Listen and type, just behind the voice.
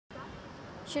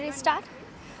Should I start?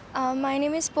 My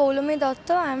name is Poulomi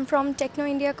Dotto. I am from Techno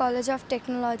India College of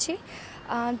Technology.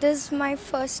 This is my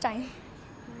first time.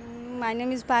 My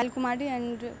name is Payal Kumari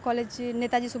and college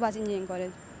Netaji Subhash Engineering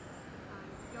College.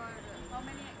 How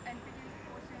many NPTEL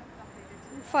courses you have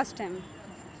completed? First time.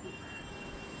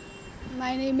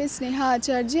 My name is Neha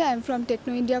Acharji. I am from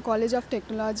Techno India College of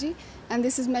Technology and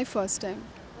this is my first time.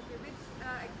 Okay, which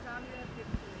exam you have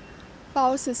given?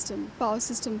 Power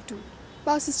System 2.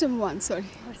 Power System 1, sorry.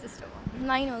 Power System 1.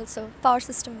 Mine also. Power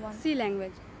System 1. C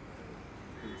language.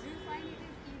 Do you find it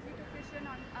is easy to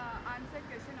answer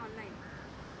question online?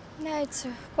 Yeah, it's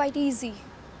quite easy.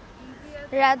 Easier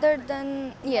Rather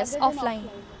than, yes, offline.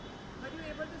 Were you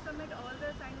able to submit all the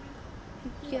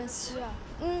assignments? Yes.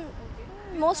 Yeah.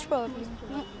 Most probably.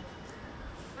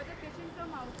 But the question from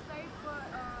outside for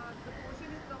the portion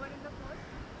is covered in the course?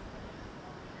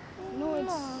 No,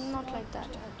 it's not like that.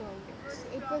 at all.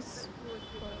 It From was. the course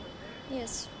paper.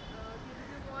 Yes.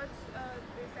 Did you watch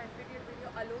this NPTEL video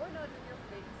alone or with your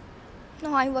friends? No,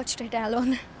 I watched it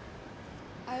alone.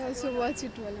 I also watch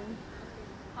it alone.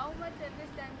 How much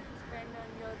average time do you spend on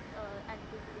your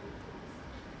NPTEL course?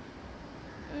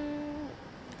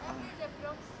 Average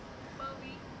approx per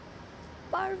week?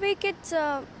 Per week, it's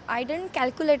I didn't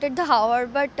calculate the hour,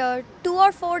 but 2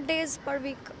 or 4 days per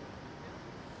week.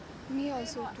 Me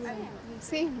also too.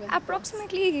 Same.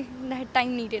 Approximately that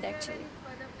time needed actually.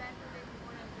 Further plan to take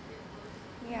more NPTEL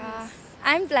course? Yeah,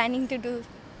 I'm planning to do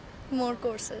more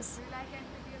courses. Do you like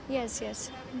NPTEL? Yes, yes.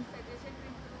 Do you have any suggestion to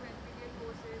improve NPTEL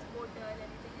courses, portal,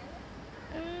 anything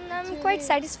else? I'm quite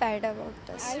satisfied about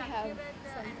this. I have Active at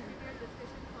the NPTEL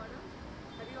discussion forum.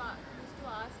 Have you used to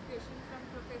ask questions from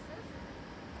professors?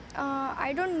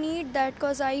 I don't need that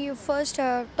because I first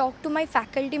talked to my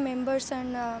faculty members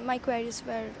and my queries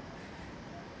were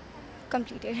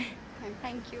completed. Thank you.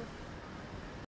 Thank you.